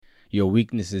your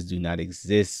weaknesses do not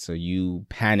exist. So you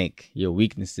panic. Your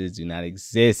weaknesses do not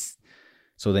exist.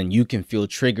 So then you can feel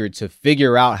triggered to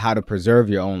figure out how to preserve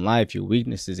your own life. Your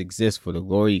weaknesses exist for the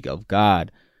glory of God,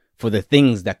 for the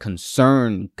things that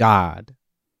concern God,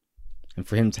 and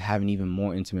for him to have an even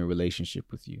more intimate relationship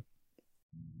with you.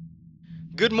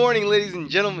 Good morning, ladies and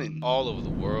gentlemen, all over the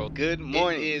world. Good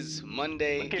morning. It is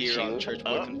Monday here on Church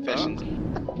Boy Confessions.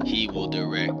 He will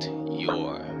direct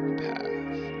your path.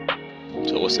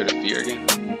 So what's there to fear again?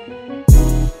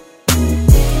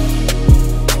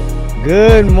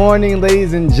 Good morning,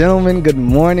 ladies and gentlemen. Good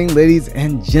morning, ladies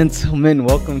and gentlemen.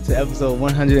 Welcome to episode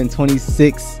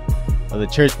 126 of the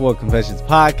Church Boy Confessions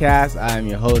podcast. I am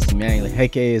your host, Emmanuel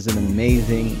Heke. It's an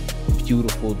amazing,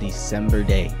 beautiful December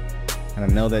day. And I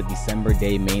know that December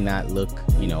day may not look,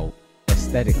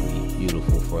 aesthetically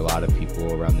beautiful for a lot of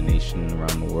people around the nation and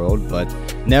around the world. But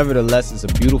nevertheless, it's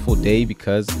a beautiful day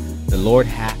because the Lord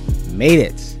hath made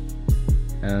it.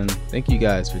 And thank you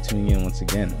guys for tuning in once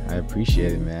again. I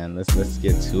appreciate it, man. Let's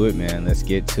get to it, man. Let's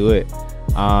get to it.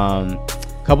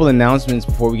 Couple announcements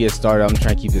before we get started. I'm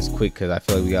trying to keep this quick because I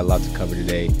feel like we got a lot to cover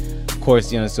today. Of course,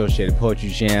 the Unassociated Poetry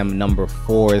Jam number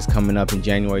 4 is coming up in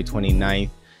January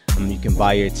 29th. You can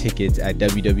buy your tickets at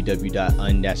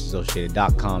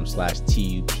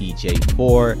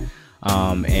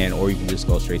www.un-associated.com/TUPJ4. Or you can just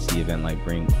go straight to the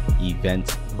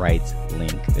Eventbrite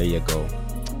link. There you go.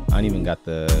 I don't even got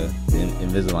the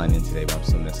Invisalign in today, but I'm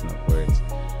still messing up words.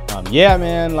 Yeah,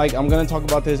 man, I'm going to talk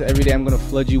about this every day. I'm going to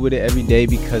flood you with it every day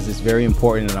because it's very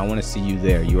important and I want to see you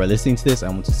there. You are listening to this. I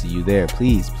want to see you there.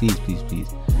 Please, please, please, please.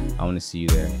 I want to see you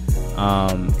there.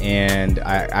 And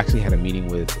I actually had a meeting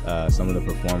with some of the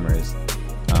performers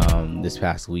this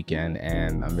past weekend,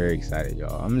 and I'm very excited,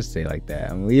 y'all. I'm going to say it like that.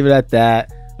 I'm going to leave it at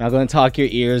that. I'm not going to talk your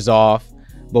ears off.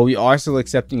 But we are still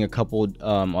accepting a couple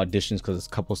auditions because a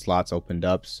couple slots opened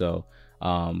up. So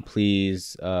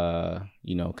please,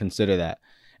 consider that.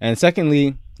 And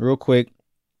secondly, real quick,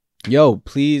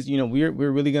 please, we're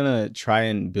really going to try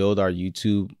and build our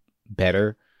YouTube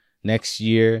better next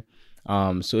year.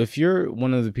 So if you're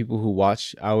one of the people who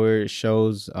watch our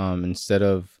shows instead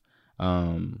of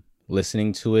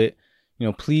listening to it,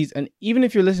 please, and even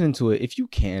if you're listening to it, if you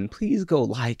can, please go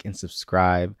like and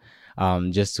subscribe.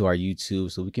 Just to our YouTube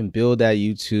so we can build that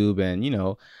YouTube, and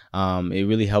it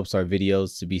really helps our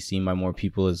videos to be seen by more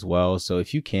people as well. So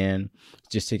if you can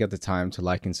just take out the time to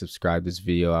like and subscribe this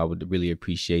video, I would really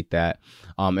appreciate that.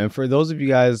 And for those of you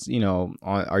guys on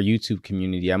our YouTube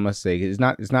community, I must say it's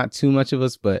not too much of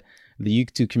us, but the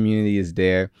YouTube community is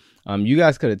there. You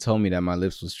guys could have told me that my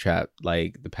lips was trapped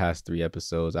like the past 3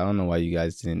 episodes. I don't know why you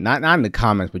guys didn't, not in the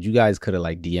comments, but you guys could have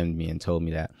DM'd me and told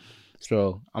me that.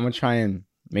 So I'm gonna try and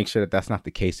make sure that that's not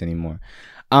the case anymore.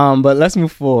 But let's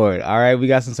move forward. All right, we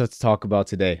got some stuff to talk about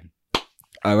today.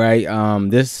 All right,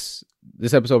 this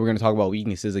episode we're going to talk about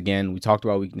weaknesses again. We talked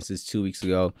about weaknesses 2 weeks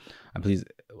ago. I believe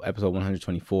episode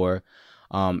 124.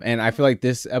 And I feel like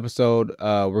this episode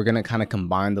we're going to kind of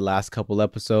combine the last couple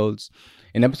episodes.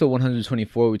 In episode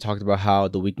 124, we talked about how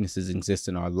the weaknesses exist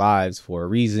in our lives for a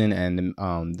reason, and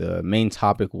the main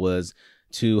topic was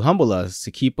to humble us,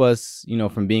 to keep us,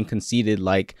 from being conceited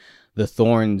like the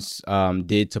thorns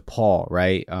did to Paul,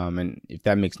 right? And if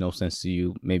that makes no sense to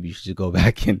you, maybe you should go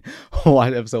back and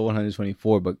watch episode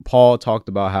 124. But Paul talked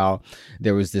about how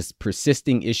there was this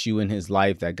persisting issue in his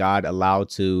life that God allowed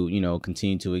to,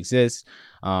 continue to exist.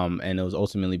 And it was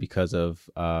ultimately because of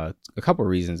a couple of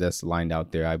reasons that's lined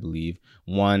out there, I believe.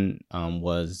 One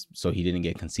was so he didn't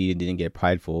get conceited, didn't get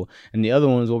prideful. And the other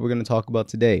one is what we're going to talk about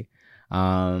today.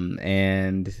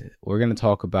 And we're going to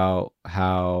talk about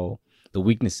how the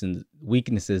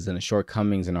weaknesses and the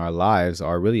shortcomings in our lives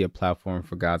are really a platform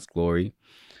for God's glory.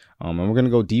 And we're going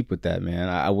to go deep with that, man.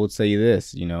 I will say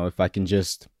this, if I can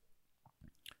just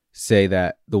say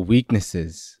that the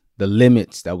weaknesses, the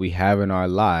limits that we have in our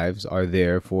lives are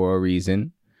there for a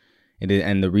reason.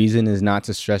 And the reason is not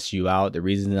to stress you out. The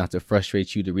reason is not to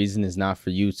frustrate you. The reason is not for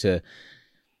you to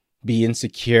be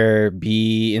insecure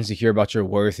about your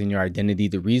worth and your identity.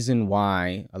 The reason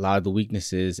why a lot of the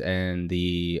weaknesses and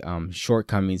the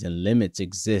shortcomings and limits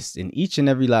exist in each and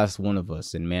every last one of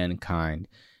us in mankind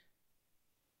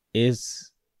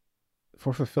is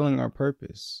for fulfilling our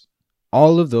purpose.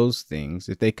 All of those things,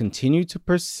 if they continue to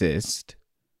persist,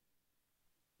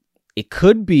 it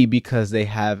could be because they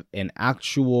have an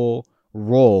actual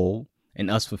role in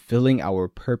us fulfilling our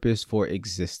purpose for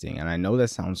existing. And I know that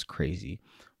sounds crazy,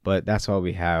 but that's why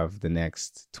we have the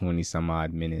next 20 some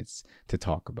odd minutes to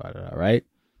talk about it. All right.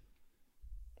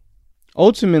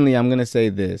 Ultimately, I'm going to say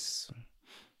this.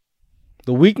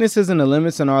 The weaknesses and the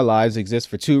limits in our lives exist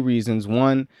for two reasons.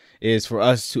 One is for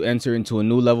us to enter into a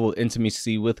new level of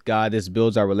intimacy with God. This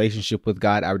builds our relationship with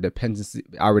God, our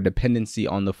dependency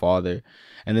on the Father.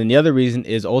 And then the other reason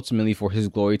is ultimately for his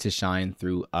glory to shine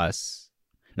through us.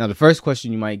 Now, the first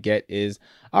question you might get is,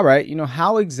 all right,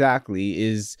 how exactly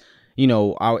is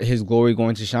his glory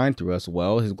going to shine through us?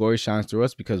 Well, his glory shines through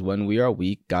us because when we are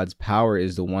weak, God's power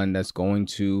is the one that's going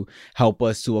to help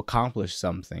us to accomplish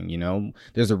something.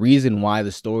 There's a reason why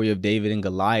the story of David and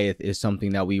Goliath is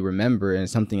something that we remember and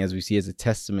something as we see as a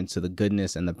testament to the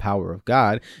goodness and the power of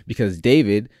God, because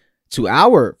David,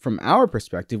 from our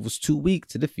perspective, was too weak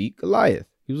to defeat Goliath.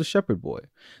 He was a shepherd boy.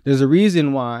 There's a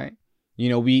reason why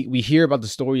we hear about the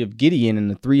story of Gideon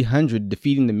and the 300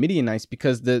 defeating the Midianites,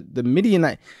 because the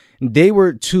Midianite, they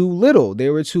were too little.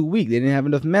 They were too weak. They didn't have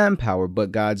enough manpower.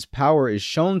 But God's power is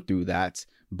shown through that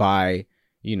by,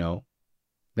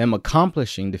 them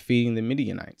accomplishing defeating the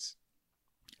Midianites.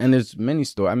 And there's many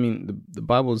stories. I mean, the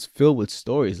Bible is filled with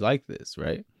stories like this,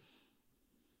 right?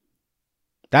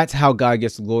 That's how God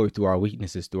gets glory, through our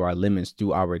weaknesses, through our limits,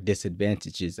 through our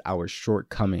disadvantages, our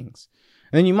shortcomings.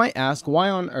 And then you might ask,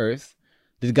 why on earth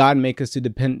did God make us to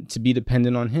be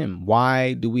dependent on him?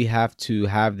 Why do we have to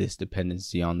have this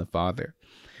dependency on the Father?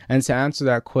 And to answer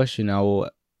that question, I will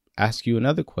ask you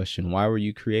another question. Why were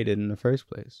you created in the first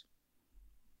place?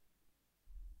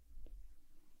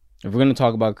 If we're going to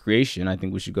talk about creation, I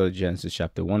think we should go to Genesis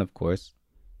chapter 1, of course.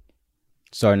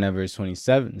 Starting at verse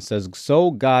 27, it says, "So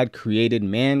God created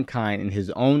mankind in his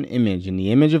own image. In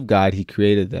the image of God, he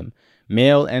created them.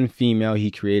 Male and female, he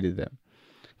created them.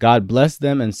 God blessed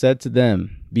them and said to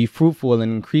them, 'Be fruitful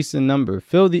and increase in number,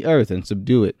 fill the earth and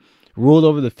subdue it, rule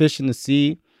over the fish in the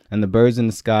sea and the birds in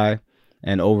the sky,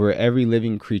 and over every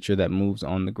living creature that moves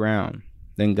on the ground.'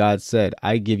 Then God said,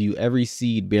 'I give you every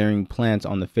seed bearing plant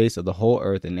on the face of the whole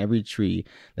earth, and every tree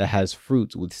that has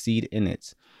fruit with seed in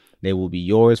it. They will be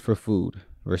yours for food.'"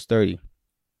 Verse 30.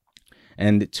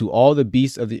 "And to all the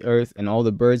beasts of the earth and all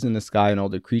the birds in the sky and all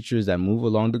the creatures that move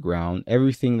along the ground,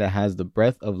 everything that has the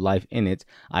breath of life in it,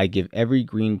 I give every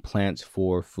green plant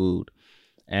for food."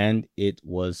 And it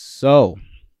was so.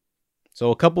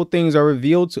 So a couple things are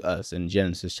revealed to us in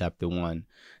Genesis chapter 1. It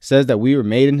says that we were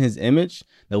made in his image,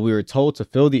 that we were told to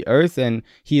fill the earth, and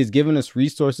he has given us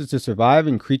resources to survive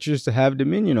and creatures to have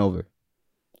dominion over.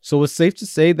 So it's safe to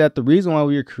say that the reason why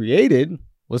we were created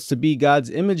was to be God's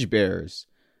image bearers,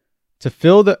 to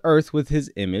fill the earth with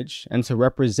his image and to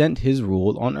represent his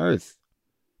rule on earth.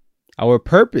 Our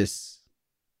purpose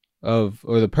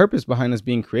the purpose behind us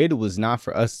being created was not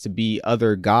for us to be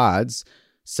other gods,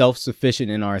 self-sufficient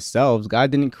in ourselves.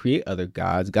 God didn't create other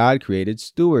gods. God created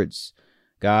stewards.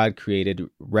 God created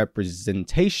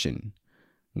representation.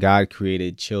 God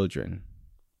created children,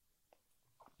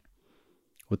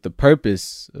 with the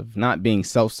purpose of not being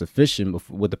self-sufficient, but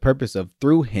with the purpose of,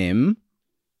 through him,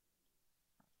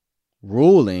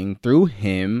 ruling, through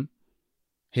him,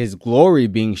 his glory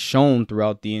being shown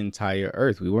throughout the entire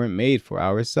earth. We weren't made for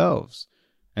ourselves.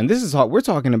 And this is how we're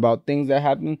talking about things that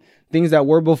happened, things that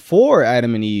were before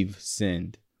Adam and Eve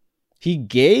sinned. He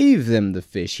gave them the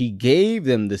fish. He gave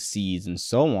them the seeds and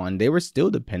so on. They were still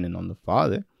dependent on the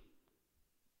Father.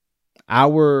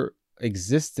 Our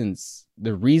existence,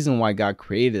 the reason why God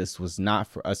created us was not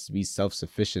for us to be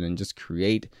self-sufficient and just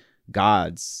create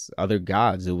gods, other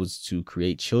gods. It was to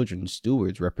create children,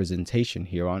 stewards, representation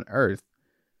here on earth.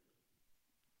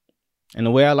 And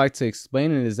the way I like to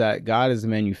explain it is that God is a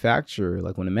manufacturer.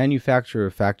 Like when a manufacturer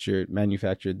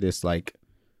manufactured this, like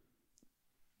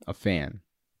a fan.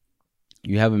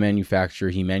 You have a manufacturer,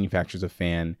 he manufactures a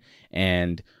fan,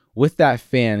 and with that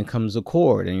fan comes a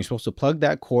cord, and you're supposed to plug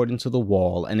that cord into the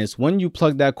wall. And it's when you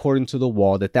plug that cord into the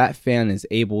wall that fan is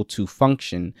able to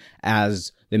function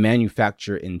as the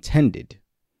manufacturer intended.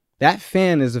 That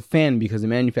fan is a fan because the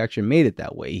manufacturer made it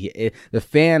that way. The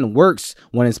fan works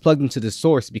when it's plugged into the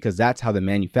source because that's how the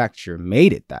manufacturer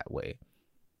made it that way.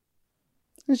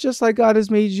 It's just like God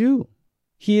has made you.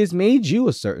 He has made you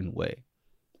a certain way.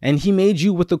 And he made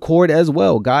you with the cord as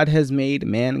well. God has made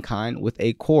mankind with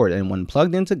a cord. And when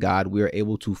plugged into God, we are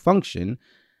able to function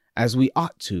as we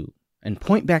ought to and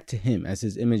point back to him as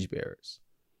his image bearers.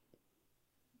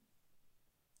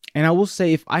 And I will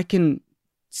say, if I can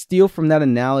steal from that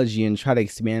analogy and try to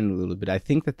expand a little bit, I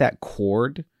think that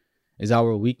cord is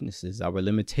our weaknesses, our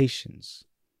limitations.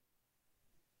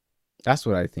 That's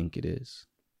what I think it is.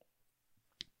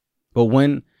 But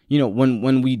when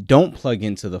we don't plug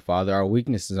into the Father, our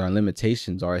weaknesses, our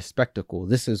limitations are a spectacle.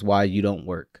 This is why you don't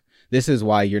work. This is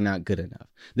why you're not good enough.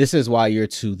 This is why you're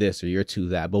too this or you're too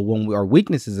that. But when our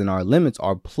weaknesses and our limits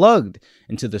are plugged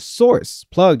into the source,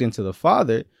 plugged into the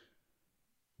Father,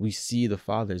 we see the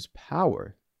Father's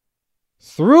power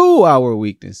through our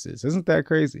weaknesses. Isn't that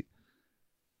crazy?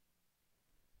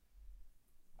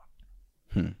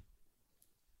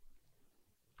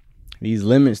 These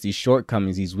limits, these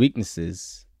shortcomings, these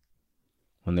weaknesses,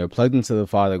 when they're plugged into the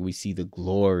Father, we see the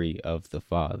glory of the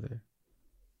Father.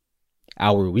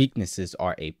 Our weaknesses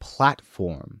are a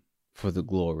platform for the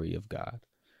glory of God.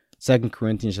 2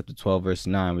 Corinthians chapter 12, verse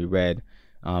 9, we read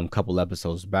a couple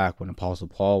episodes back when Apostle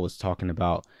Paul was talking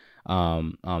about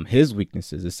his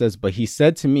weaknesses. It says, but he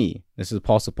said to me, this is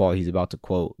Apostle Paul, he's about to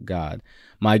quote God,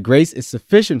 my grace is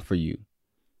sufficient for you,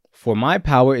 for my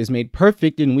power is made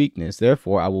perfect in weakness.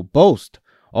 Therefore, I will boast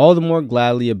all the more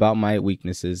gladly about my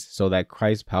weaknesses, so that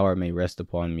Christ's power may rest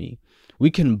upon me. We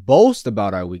can boast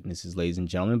about our weaknesses, ladies and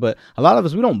gentlemen, but a lot of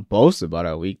us, we don't boast about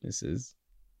our weaknesses.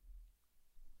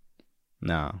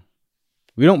 No.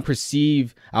 We don't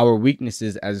perceive our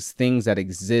weaknesses as things that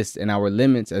exist and our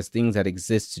limits as things that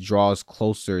exist to draw us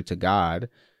closer to God,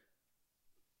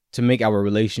 to make our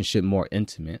relationship more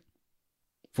intimate,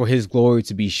 for his glory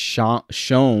to be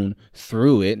shown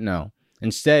through it. No.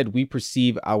 Instead, we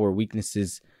perceive our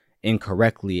weaknesses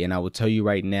incorrectly. And I will tell you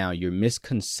right now, your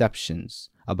misconceptions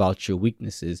about your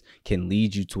weaknesses can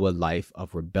lead you to a life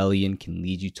of rebellion, can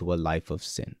lead you to a life of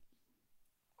sin.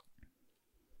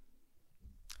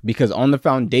 Because on the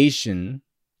foundation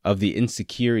of the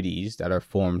insecurities that are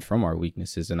formed from our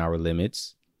weaknesses and our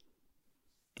limits,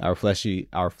 our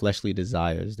fleshly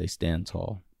desires, they stand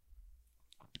tall.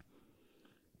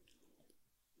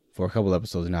 For a couple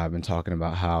episodes now, I've been talking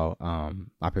about how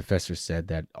my professor said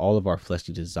that all of our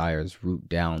fleshly desires root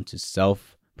down to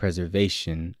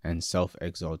self-preservation and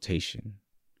self-exaltation.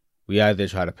 We either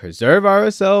try to preserve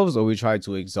ourselves or we try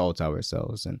to exalt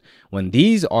ourselves. And when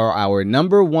these are our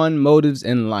number one motives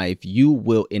in life, you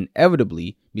will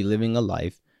inevitably be living a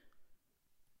life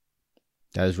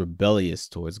that is rebellious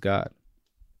towards God.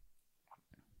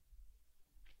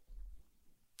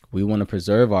 We want to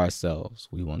preserve ourselves.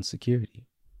 We want security.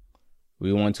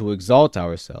 We want to exalt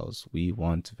ourselves. We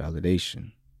want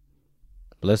validation.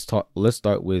 Let's start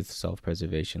with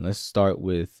self-preservation. Let's start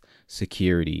with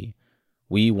security.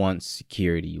 We want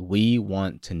security. We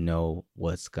want to know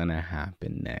what's going to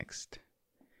happen next.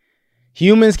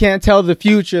 Humans can't tell the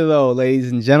future, though,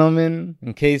 ladies and gentlemen.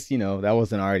 In case, that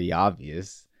wasn't already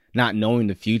obvious. Not knowing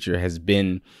the future has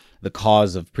been the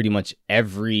cause of pretty much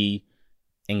every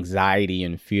anxiety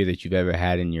and fear that you've ever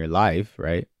had in your life,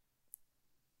 right?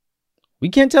 We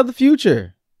can't tell the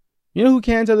future. You know who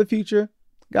can tell the future?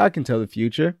 God can tell the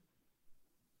future.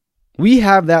 We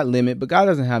have that limit, but God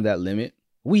doesn't have that limit.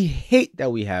 We hate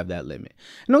that we have that limit.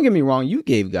 And don't get me wrong, you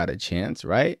gave God a chance,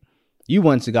 right? You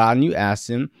went to God and you asked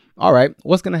him, all right,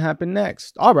 what's going to happen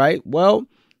next? All right, well,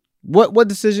 what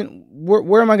decision,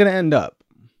 where am I going to end up?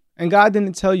 And God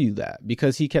didn't tell you that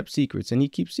because he kept secrets, and he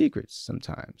keeps secrets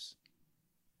sometimes.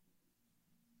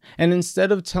 And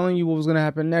instead of telling you what was going to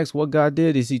happen next, what God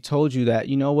did is he told you that,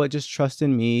 you know what, just trust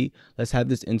in me. Let's have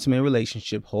this intimate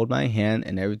relationship. Hold my hand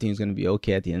and everything's going to be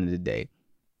okay at the end of the day.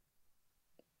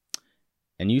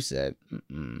 And you said,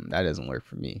 that doesn't work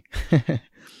for me. That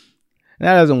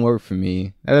doesn't work for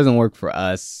me. That doesn't work for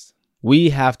us.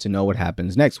 We have to know what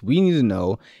happens next. We need to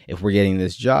know if we're getting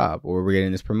this job or we're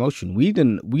getting this promotion. We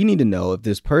need to know if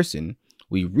this person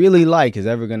we really like is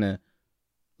ever going to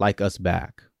like us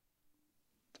back.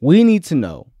 We need to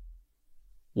know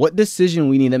what decision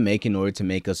we need to make in order to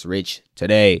make us rich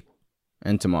today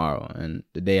and tomorrow and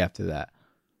the day after that.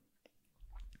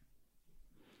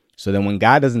 So then when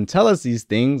God doesn't tell us these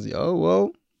things,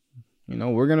 we're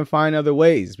going to find other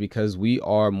ways because we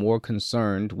are more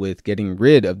concerned with getting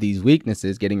rid of these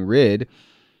weaknesses, getting rid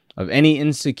of any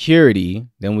insecurity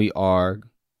than we are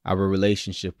our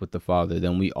relationship with the Father,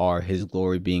 than we are his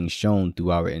glory being shown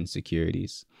through our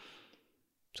insecurities.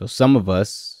 So some of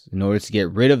us, in order to get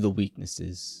rid of the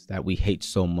weaknesses that we hate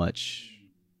so much,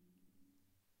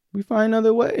 we find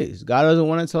other ways. God doesn't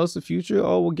want to tell us the future.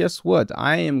 Oh, well, guess what?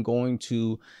 I am going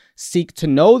to seek to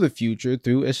know the future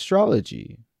through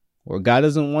astrology. Or God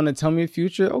doesn't want to tell me the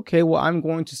future. Okay, well, I'm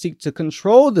going to seek to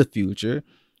control the future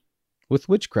with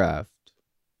witchcraft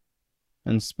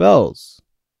and spells.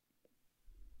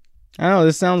 I know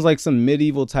this sounds like some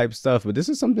medieval type stuff, but this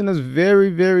is something that's very,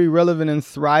 very relevant and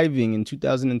thriving in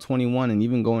 2021 and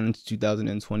even going into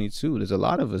 2022. There's a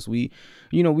lot of us, we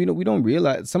don't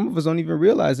realize, some of us don't even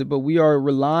realize it, but we are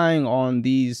relying on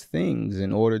these things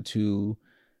in order to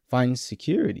find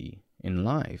security in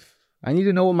life. I need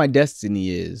to know what my destiny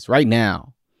is right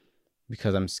now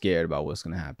because I'm scared about what's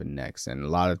going to happen next. And a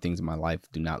lot of things in my life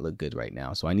do not look good right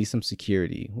now. So I need some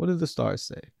security. What do the stars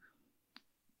say?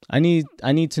 I need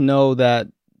to know that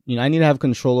I need to have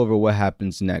control over what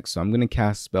happens next. So I'm going to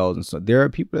cast spells. And so there are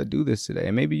people that do this today.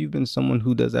 And maybe you've been someone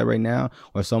who does that right now,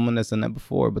 or someone that's done that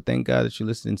before. But thank God that you're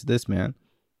listening to this, man.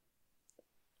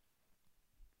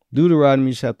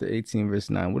 Deuteronomy chapter 18, verse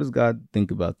 9. What does God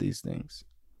think about these things?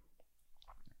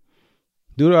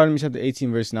 Deuteronomy chapter 18,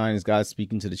 verse 9 is God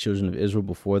speaking to the children of Israel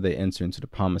before they enter into the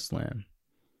promised land.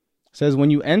 It says,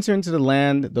 when you enter into the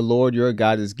land the Lord your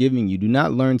God is giving you, do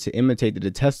not learn to imitate the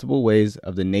detestable ways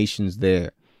of the nations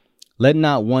there. Let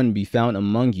not one be found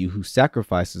among you who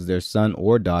sacrifices their son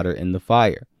or daughter in the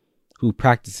fire, who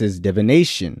practices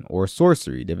divination or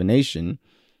sorcery. Divination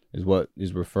is what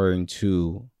is referring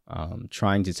to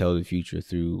trying to tell the future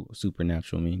through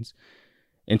supernatural means.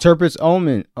 Interprets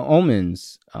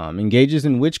omens, engages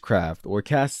in witchcraft or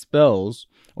casts spells,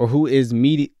 or who is a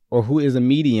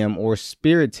medium or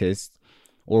spiritist,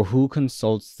 or who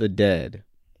consults the dead.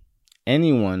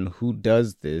 Anyone who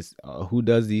does these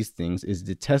things is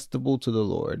detestable to the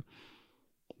Lord.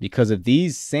 Because of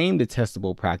these same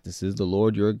detestable practices, the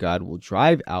Lord your God will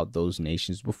drive out those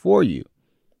nations before you.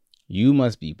 You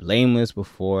must be blameless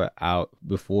before the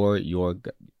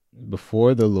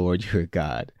Lord your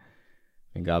God.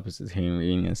 And God puts his hearing,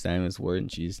 reading, and standing his word in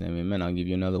Jesus' name. Amen. I'll give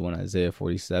you another one, Isaiah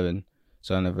 47,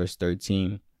 starting at verse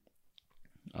 13.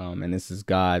 And this is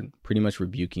God pretty much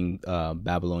rebuking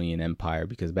Babylonian Empire,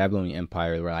 because Babylonian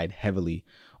Empire relied heavily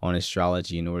on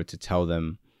astrology in order to tell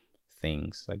them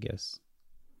things, I guess.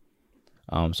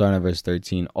 Starting at verse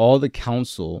 13. All the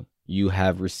counsel you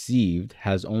have received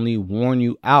has only worn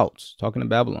you out. Talking to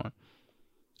Babylon.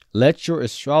 Let your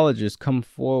astrologers come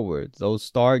forward, those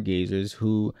stargazers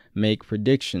who make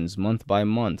predictions month by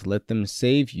month. Let them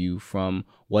save you from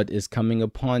what is coming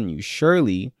upon you.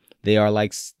 Surely they are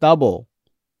like stubble.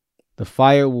 The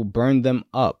fire will burn them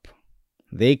up.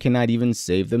 They cannot even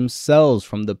save themselves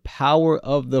from the power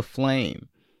of the flame.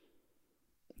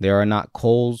 They are not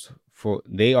coals for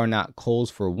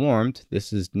warmth.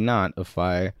 This is not a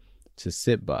fire to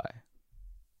sit by.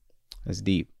 That's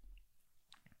deep.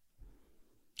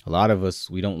 A lot of us,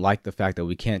 we don't like the fact that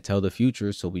we can't tell the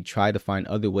future, so we try to find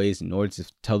other ways in order to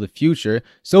tell the future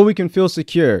so we can feel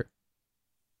secure,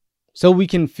 so we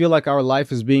can feel like our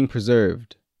life is being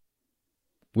preserved.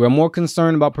 We're more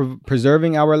concerned about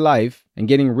preserving our life and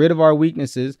getting rid of our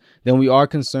weaknesses than we are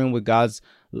concerned with God's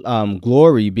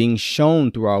glory being shown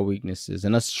through our weaknesses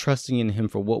and us trusting in him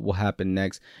for what will happen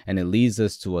next. And it leads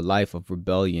us to a life of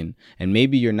rebellion. And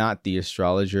maybe you're not the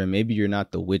astrologer, and maybe you're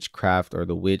not the witchcraft or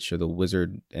the witch or the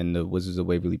wizard and the Wizards of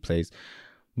Waverly Place,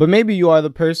 but maybe you are the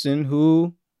person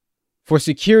who, for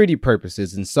security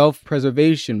purposes and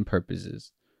self-preservation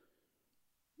purposes,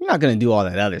 you're not going to do all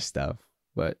that other stuff,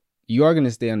 but you are going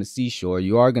to stay on the seashore.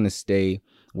 You are going to stay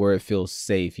where it feels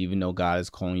safe, even though God is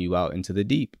calling you out into the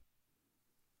deep.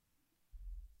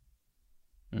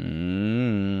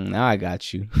 Now I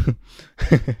got you.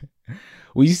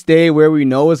 We stay where we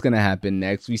know what's going to happen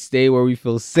next. We stay where we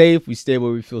feel safe. We stay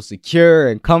where we feel secure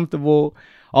and comfortable,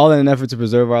 all in an effort to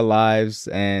preserve our lives.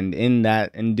 And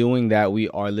in doing that, we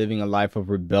are living a life of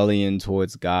rebellion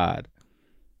towards God.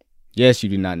 Yes, you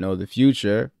do not know the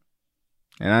future.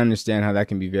 And I understand how that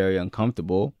can be very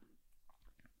uncomfortable.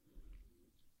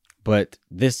 But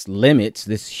this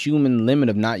human limit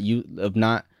of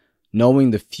not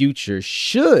knowing the future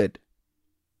should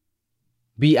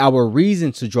be our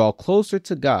reason to draw closer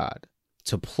to God,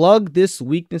 to plug this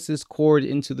weaknesses cord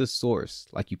into the source,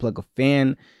 like you plug a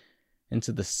fan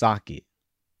into the socket,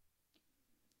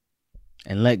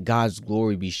 and let God's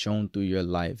glory be shown through your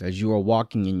life. As you are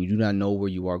walking and you do not know where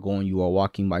you are going, you are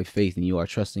walking by faith and you are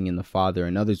trusting in the Father,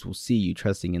 and others will see you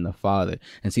trusting in the Father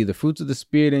and see the fruits of the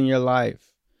Spirit in your life.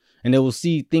 And they will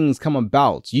see things come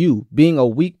about. You being a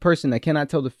weak person that cannot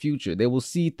tell the future, they will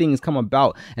see things come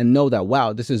about and know that,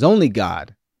 wow, this is only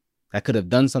God that could have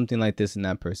done something like this in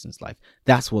that person's life.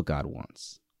 That's what God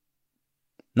wants.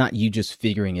 Not you just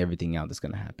figuring everything out that's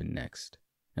going to happen next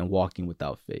and walking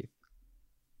without faith.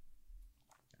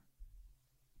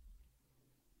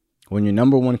 When your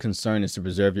number one concern is to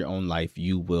preserve your own life,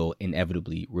 you will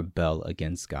inevitably rebel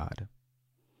against God.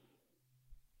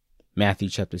 Matthew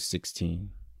chapter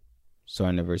 16.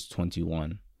 Starting at verse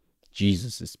 21,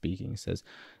 Jesus is speaking. It says,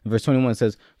 in verse 21, it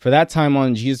says, for that time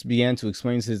on, Jesus began to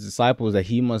explain to his disciples that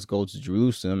he must go to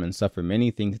Jerusalem and suffer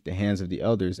many things at the hands of the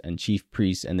elders and chief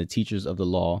priests and the teachers of the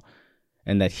law,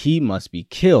 and that he must be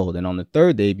killed and on the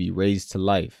third day be raised to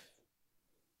life.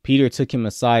 Peter took him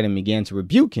aside and began to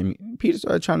rebuke him. Peter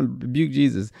started trying to rebuke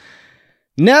Jesus.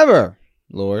 Never,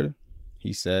 Lord,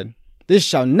 he said, this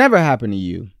shall never happen to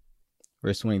you.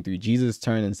 Verse 23, Jesus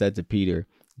turned and said to Peter,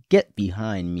 get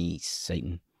behind me,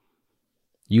 Satan.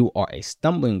 You are a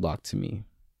stumbling block to me.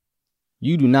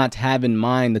 You do not have in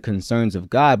mind the concerns of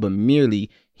God, but merely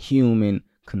human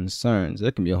concerns.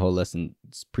 There can be a whole lesson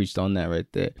preached on that right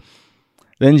there.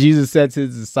 Then Jesus said to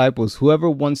his disciples, whoever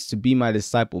wants to be my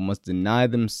disciple must deny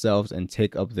themselves and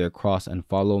take up their cross and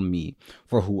follow me.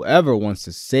 For whoever wants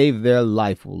to save their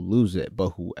life will lose it,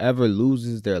 but whoever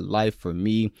loses their life for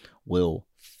me will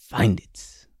find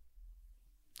it.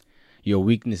 Your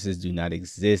weaknesses do not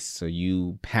exist, so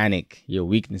you panic. Your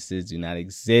weaknesses do not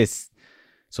exist,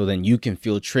 so then you can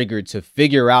feel triggered to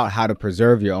figure out how to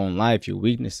preserve your own life. Your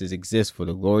weaknesses exist for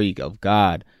the glory of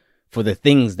God, for the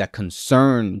things that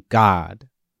concern God,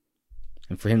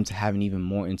 and for him to have an even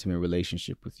more intimate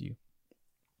relationship with you.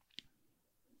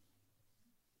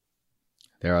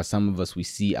 There are some of us, we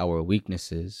see our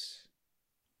weaknesses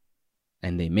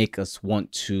and they make us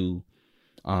want to,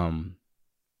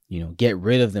 get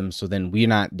rid of them. So then we're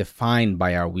not defined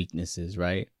by our weaknesses,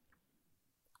 right?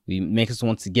 We make us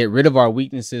want to get rid of our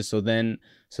weaknesses. So then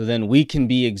we can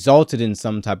be exalted in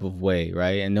some type of way,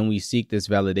 right? And then we seek this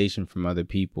validation from other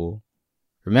people.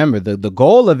 Remember, the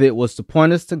goal of it was to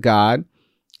point us to God,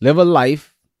 live a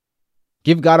life,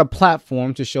 give God a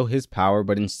platform to show his power.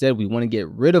 But instead, we want to get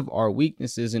rid of our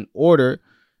weaknesses in order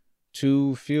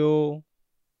to feel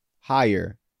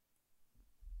higher.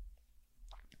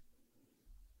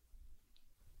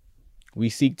 We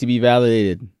seek to be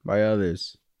validated by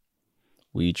others.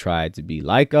 We try to be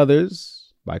like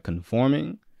others by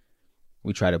conforming.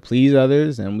 We try to please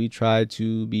others, and we try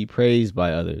to be praised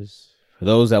by others. For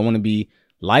those that want to be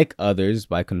like others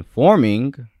by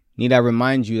conforming, need I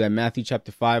remind you that Matthew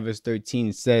chapter 5 verse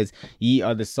 13 says, ye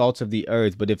are the salt of the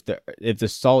earth, but if the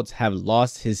salt have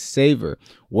lost his savor,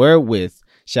 wherewith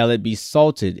shall it be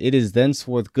salted? It is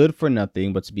thenceforth good for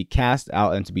nothing, but to be cast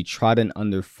out and to be trodden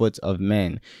under foot of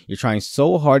men. You're trying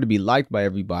so hard to be liked by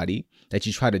everybody that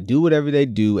you try to do whatever they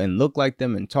do and look like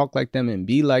them and talk like them and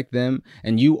be like them,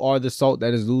 and you are the salt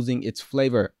that is losing its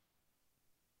flavor.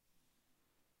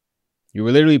 You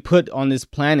were literally put on this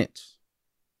planet,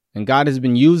 and God has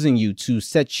been using you to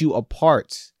set you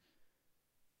apart.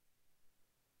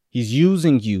 He's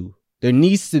using you. There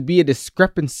needs to be a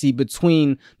discrepancy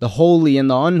between the holy and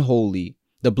the unholy,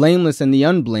 the blameless and the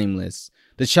unblameless,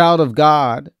 the child of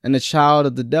God and the child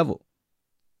of the devil.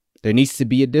 There needs to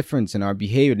be a difference in our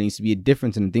behavior. There needs to be a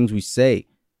difference in the things we say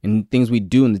and the things we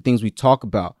do and the things we talk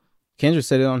about. Kendra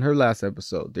said it on her last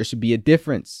episode. There should be a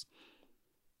difference.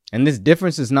 And this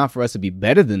difference is not for us to be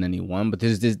better than anyone, but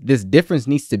this difference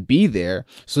needs to be there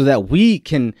so that we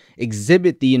can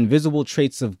exhibit the invisible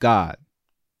traits of God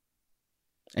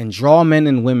and draw men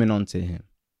and women onto him.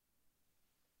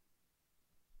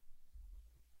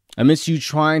 Amidst you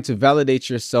trying to validate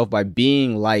yourself by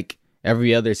being like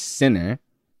every other sinner,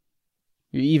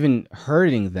 you're even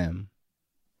hurting them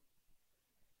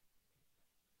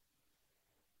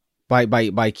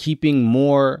by keeping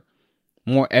more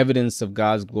evidence of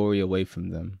God's glory away from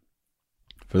them.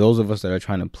 For those of us that are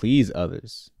trying to please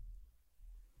others,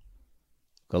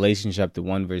 Galatians chapter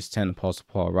 1 verse 10, Apostle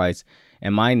Paul writes,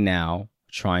 am I now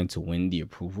trying to win the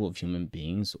approval of human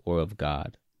beings or of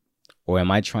God? Or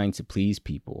am I trying to please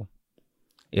people?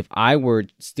 If I were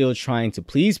still trying to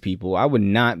please people, I would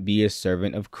not be a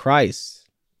servant of Christ.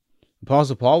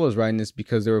 Apostle Paul was writing this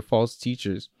because there were false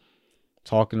teachers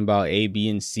talking about A, B,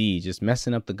 and C, just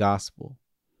messing up the gospel.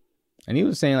 And he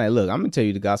was saying, like, look, I'm going to tell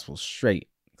you the gospel straight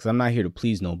because I'm not here to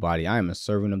please nobody. I am a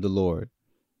servant of the Lord.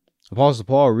 Apostle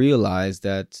Paul realized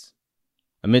that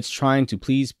amidst trying to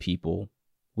please people,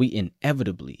 we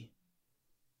inevitably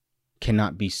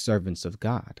cannot be servants of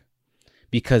God.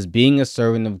 Because being a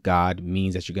servant of God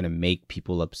means that you're going to make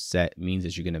people upset, means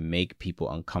that you're going to make people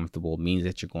uncomfortable, means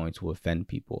that you're going to offend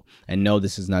people. And no,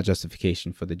 this is not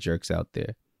justification for the jerks out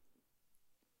there.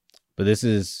 But this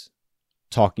is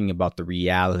talking about the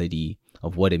reality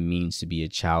of what it means to be a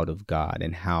child of God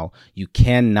and how you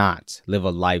cannot live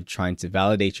a life trying to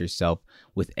validate yourself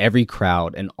with every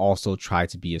crowd and also try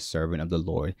to be a servant of the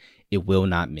Lord. It will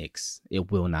not mix.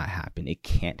 It will not happen. It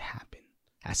can't happen.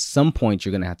 At some point,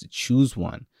 you're going to have to choose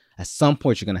one. At some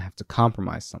point, you're going to have to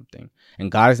compromise something.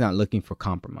 And God is not looking for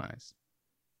compromise.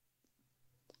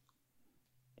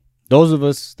 Those of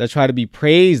us that try to be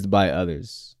praised by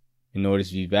others in order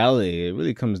to be validated, it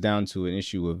really comes down to an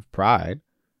issue of pride.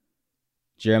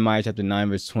 Jeremiah chapter 9,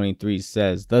 verse 23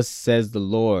 says, thus says the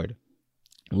Lord,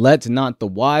 let not the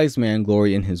wise man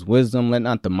glory in his wisdom. Let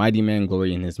not the mighty man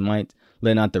glory in his might.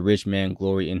 Let not the rich man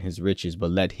glory in his riches,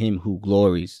 but let him who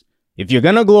glories, if you're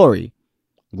going to glory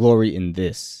in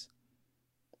this,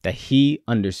 that he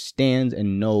understands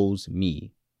and knows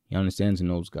me. He understands and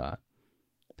knows God.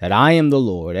 That I am the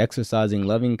Lord, exercising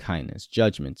loving kindness,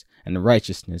 judgment, and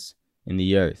righteousness in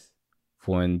the earth.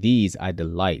 For in these I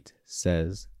delight,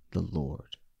 says the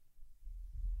Lord.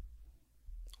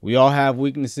 We all have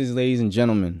weaknesses, ladies and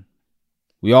gentlemen.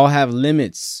 We all have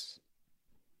limits.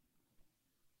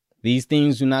 These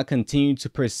things do not continue to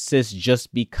persist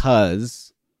just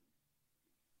because.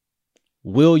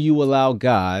 Will you allow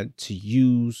God to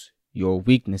use your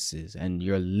weaknesses and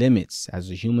your limits as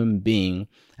a human being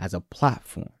as a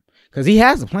platform? Because he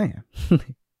has a plan.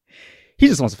 He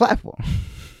just wants a platform.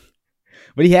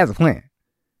 But he has a plan.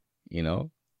 You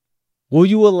know? Will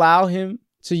you allow him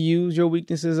to use your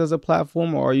weaknesses as a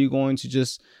platform, or are you going to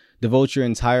just devote your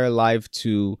entire life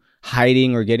to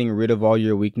hiding or getting rid of all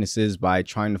your weaknesses by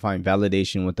trying to find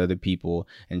validation with other people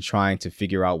and trying to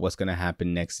figure out what's going to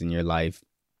happen next in your life?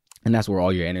 And that's where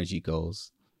all your energy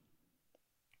goes.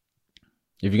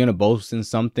 If you're going to boast in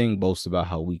something, boast about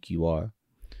how weak you are.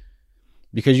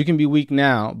 Because you can be weak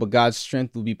now, but God's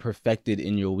strength will be perfected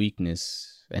in your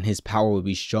weakness, and his power will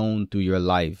be shown through your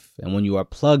life. And when you are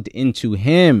plugged into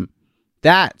him,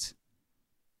 that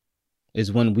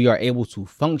is when we are able to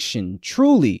function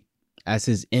truly as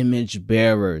his image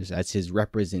bearers, as his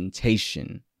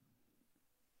representation,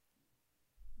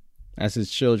 as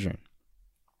his children.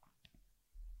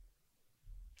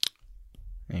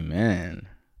 Amen.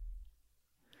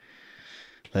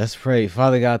 Let's pray.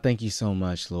 Father God, thank you so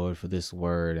much, Lord, for this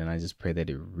word. And I just pray that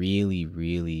it really,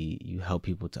 really, you help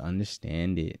people to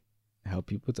understand it. Help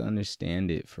people to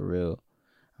understand it for real.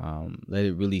 Let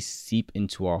it really seep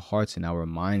into our hearts and our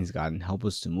minds, God, and help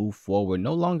us to move forward,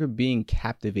 no longer being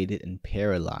captivated and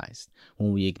paralyzed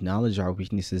when we acknowledge our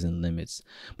weaknesses and limits,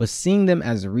 but seeing them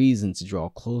as a reason to draw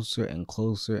closer and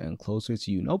closer and closer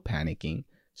to you. No panicking,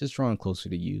 just drawing closer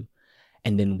to you.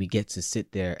 And then we get to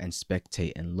sit there and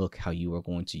spectate and look how you are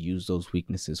going to use those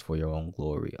weaknesses for your own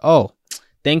glory. Oh,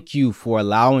 thank you for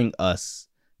allowing us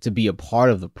to be a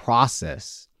part of the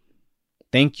process.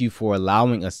 Thank you for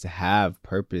allowing us to have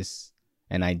purpose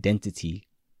and identity.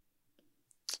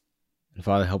 And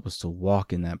Father, help us to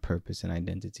walk in that purpose and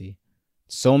identity.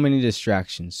 So many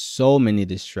distractions, so many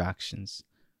distractions.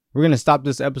 We're going to stop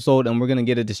this episode and we're going to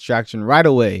get a distraction right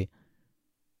away.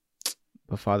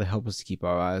 But Father, help us to keep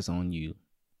our eyes on you.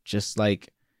 Just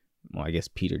like, well, I guess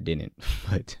Peter didn't,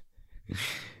 but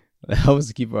help us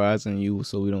to keep our eyes on you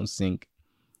so we don't sink.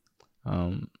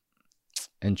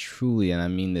 And truly, and I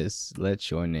mean this, let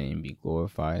your name be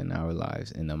glorified in our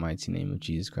lives. In the mighty name of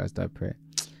Jesus Christ, I pray.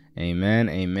 Amen,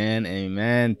 amen,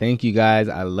 amen. Thank you, guys.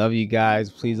 I love you guys.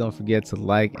 Please don't forget to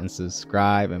like and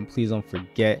subscribe. And please don't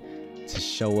forget to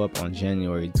show up on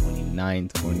January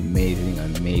 29th for an amazing,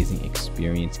 amazing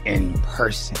experience in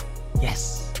person.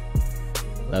 Yes.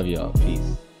 Love y'all.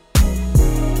 Peace.